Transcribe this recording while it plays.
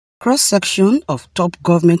Cross-section of top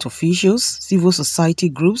government officials, civil society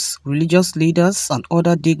groups, religious leaders and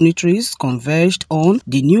other dignitaries converged on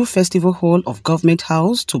the new festival hall of Government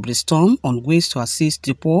House to brainstorm on ways to assist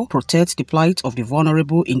the poor, protect the plight of the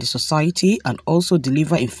vulnerable in the society and also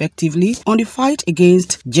deliver effectively on the fight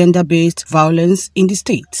against gender-based violence in the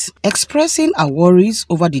state. Expressing her worries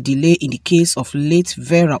over the delay in the case of late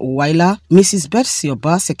Vera Uwaila, Mrs. Betsy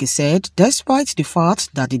Obaseki said despite the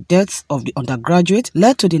fact that the deaths of the undergraduate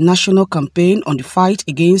led to the national campaign on the fight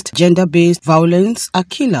against gender-based violence, our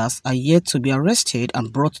killers are yet to be arrested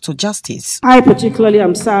and brought to justice. I particularly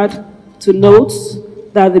am sad to note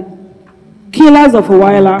that the killers of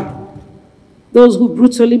Uwaila, those who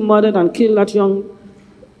brutally murdered and killed that young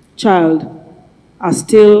child, are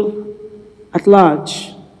still at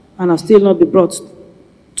large and have still not been brought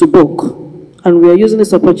to book. And we are using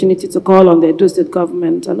this opportunity to call on the Edo State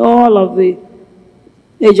government and all of the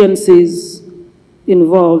agencies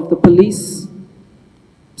involved, the police,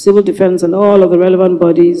 civil defense, and all of the relevant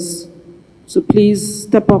bodies, to please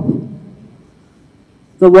step up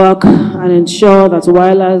the work and ensure that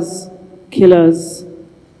Uwaila's killers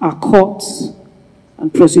are caught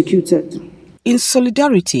and prosecuted. In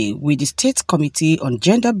solidarity with the State Committee on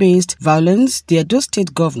Gender-Based Violence, the Edo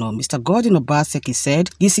State Governor, Mr. Godwin Obaseki,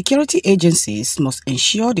 said the security agencies must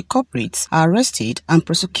ensure the culprits are arrested and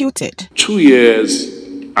prosecuted. 2 years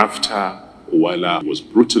after Uwaila was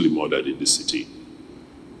brutally murdered in the city,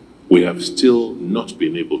 we have still not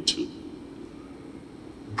been able to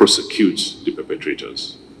prosecute the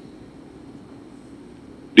perpetrators.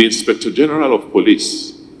 The Inspector General of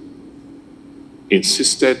Police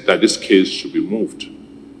insisted that this case should be moved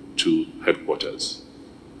to headquarters,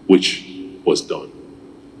 which was done.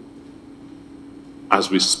 As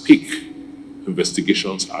we speak,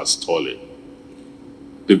 investigations are stalling.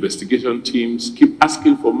 The investigation teams keep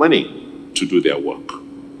asking for money to do their work.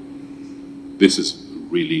 This is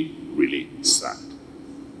really, really sad.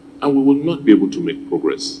 And we will not be able to make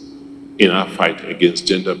progress in our fight against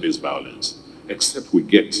gender-based violence except we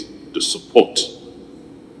get the support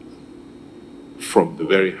from the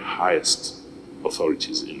very highest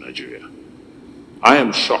authorities in Nigeria. I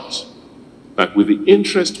am shocked that with the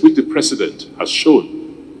interest which the President has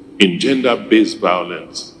shown in gender-based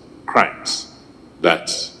violence crimes,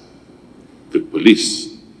 that the police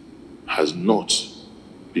has not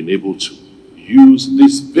been able to use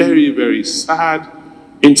this very, very sad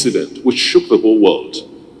incident which shook the whole world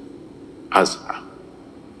as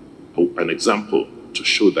an example to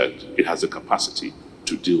show that it has the capacity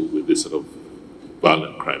to deal with this sort of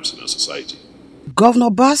violent crimes in our society. Governor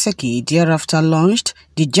Obaseki thereafter launched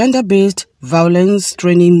the Gender-Based Violence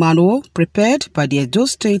Training Manual prepared by the Edo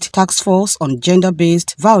State Task Force on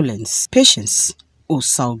Gender-Based Violence. Patience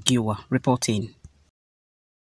Osaugiwa reporting.